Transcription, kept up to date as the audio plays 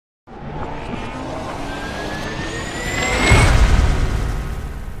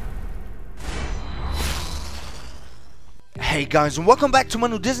Hey guys, and welcome back to my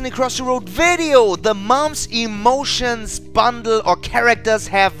new Disney Crossy Road video. The Mom's Emotions bundle or characters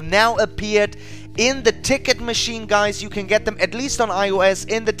have now appeared in the ticket machine, guys. You can get them at least on iOS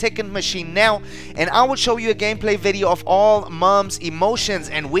in the ticket machine now, and I will show you a gameplay video of all Mom's Emotions,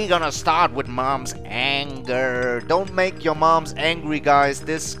 and we're gonna start with Mom's Anger. Don't make your moms angry, guys.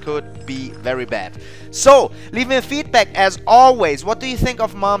 This could be very bad. So leave me a feedback as always. What do you think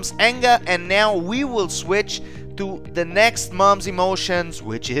of Mom's Anger? And now we will switch to the next Mom's Emotions,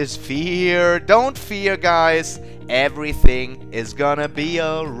 which is Fear. Don't fear, guys. Everything is gonna be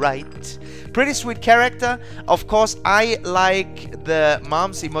alright. Pretty sweet character. Of course, I like the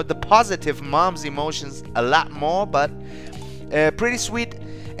positive Mom's Emotions a lot more, but pretty sweet.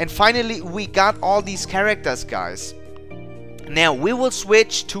 And finally, we got all these characters, guys. Now we will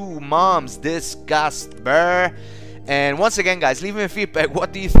switch to Mom's Disgust. Brr. And once again, guys, leave me a feedback.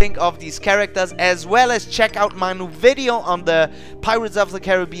 What do you think of these characters? As well as check out my new video on the Pirates of the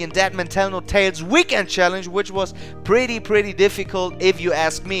Caribbean Dead Men Tell No Tales Weekend Challenge, which was pretty difficult if you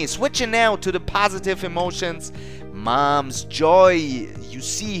ask me. Switching now to the positive emotions, Mom's Joy. You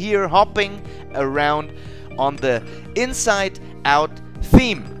see here hopping around on the Inside Out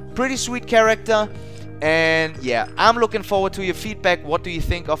theme. Pretty sweet character. And yeah, I'm looking forward to your feedback. What do you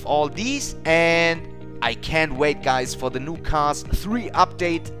think of all these? And I can't wait, guys, for the new Cars 3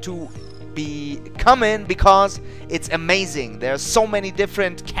 update to be coming, because it's amazing. There are so many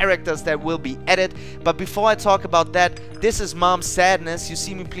different characters that will be added. But before I talk about that, this is Mom's Sadness. You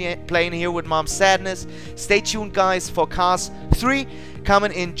see me playing here with Mom's Sadness. Stay tuned, guys, for Cars 3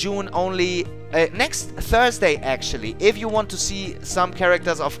 coming in June, only next Thursday, actually. If you want to see some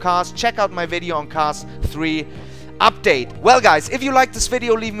characters of Cars, check out my video on Cars 3 update. Well, guys, if you like this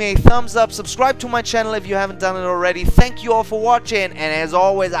video, leave me a thumbs up, subscribe to my channel if you haven't done it already. Thank you all for watching, and as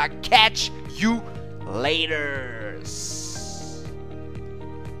always, I'll catch you later.